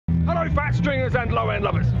fat stringers and low end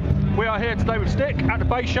lovers. We are here today with Stick at the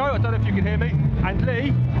bass show. I don't know if you can hear me. And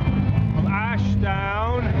Lee from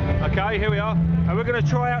Ashdown. Okay, here we are. And we're going to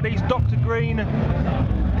try out these Dr. Green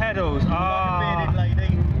pedals. Like a bearded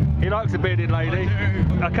lady. He likes a bearded lady. I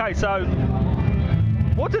do. Okay, so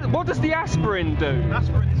what does the aspirin do?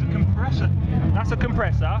 Aspirin is a compressor. That's a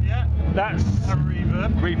compressor. Yeah. That's a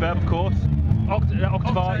reverb. Reverb, of course.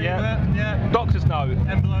 Octave, yeah. Doctors know.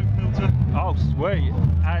 Envelope filter. Oh, sweet.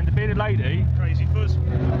 And the bearded lady. Crazy fuzz.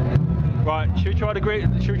 Right, should we try the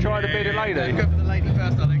bearded lady? Go for the lady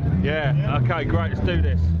first, I think. Yeah. Okay, great. Let's do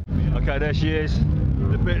this. Okay, there she is,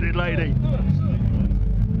 the bearded lady.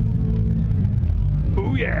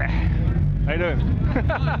 Oh yeah. How you doing?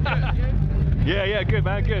 Yeah, good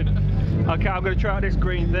man, good. Okay, I'm going to try out this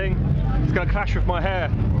green thing. It's going to clash with my hair.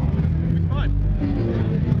 It's fine.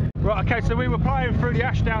 Right, okay, so we were playing through the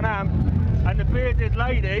Ashdown amp and the bearded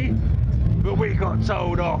lady, but we got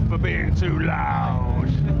told off for being too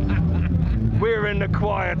loud. We're in the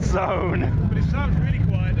quiet zone. But it sounds really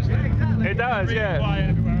quiet, doesn't it? Exactly. It does, really yeah. Quiet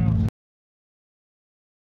everywhere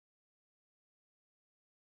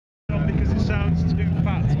else. Because it sounds too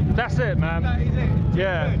fat. That's it, man. That is it.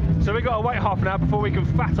 Yeah. So we got to wait half an hour before we can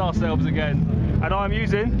fat ourselves again. And I'm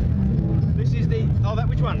using. This is the. Oh, that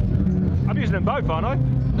which one? I'm using them both, aren't I?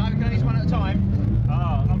 No, we can only use one at a time.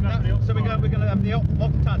 Ah, I'm going for the So we're going to have the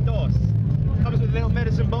Octa DOS. Comes with a little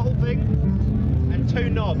medicine bottle thing and two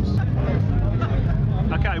knobs.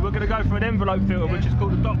 Okay, we're going to go for an envelope filter, which is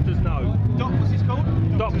called a Doctor's No. What's this called?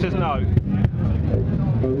 Doctor's No.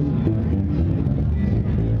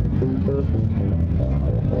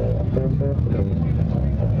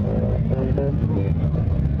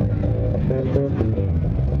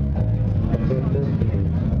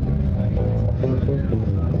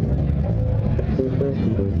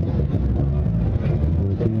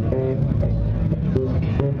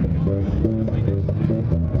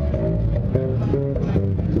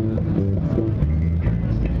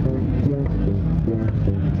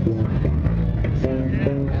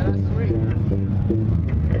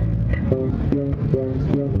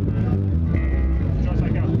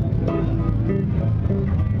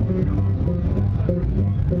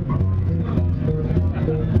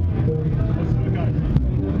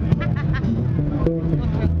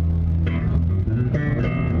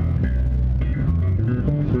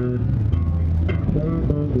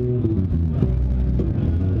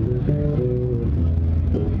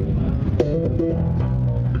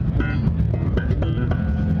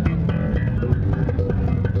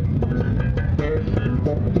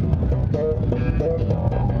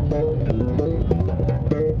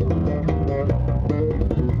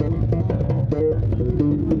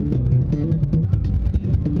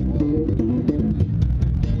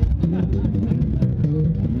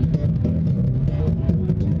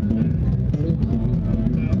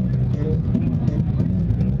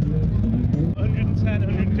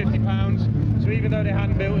 So even though they're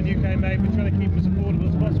hand built and UK made, we're trying to keep them as affordable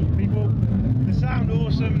as possible for people. They sound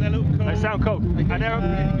awesome, they look cool. They sound cool. And they're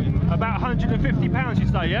about £150, you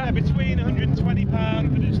say, yeah? Yeah, between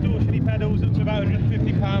 £120 for distortion pedals up to about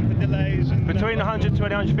 £150 for delays. And between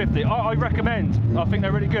 120 and 150. I recommend. I think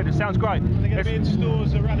they're really good. It sounds great. They're going to be in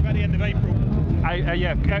stores around about the end of April.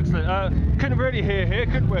 Yeah, excellent. Couldn't really hear here,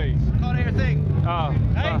 could we? Can't hear a thing. Oh,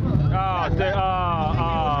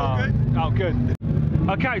 good.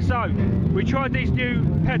 Okay, so we tried these new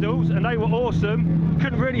pedals and they were awesome.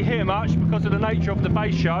 Couldn't really hear much because of the nature of the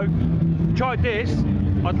bass show. Tried this.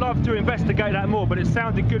 I'd love to investigate that more, but it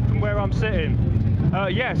sounded good from where I'm sitting.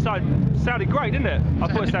 Yeah, so it sounded great, didn't it? I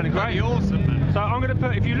thought it sounded great. Awesome, man. So I'm going to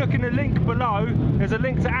put, if you look in the link below, there's a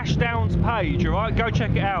link to Ashdown's page, all right? Go check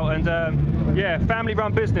it out. And yeah,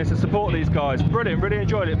 family-run business and support these guys. Brilliant, really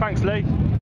enjoyed it. Thanks, Lee.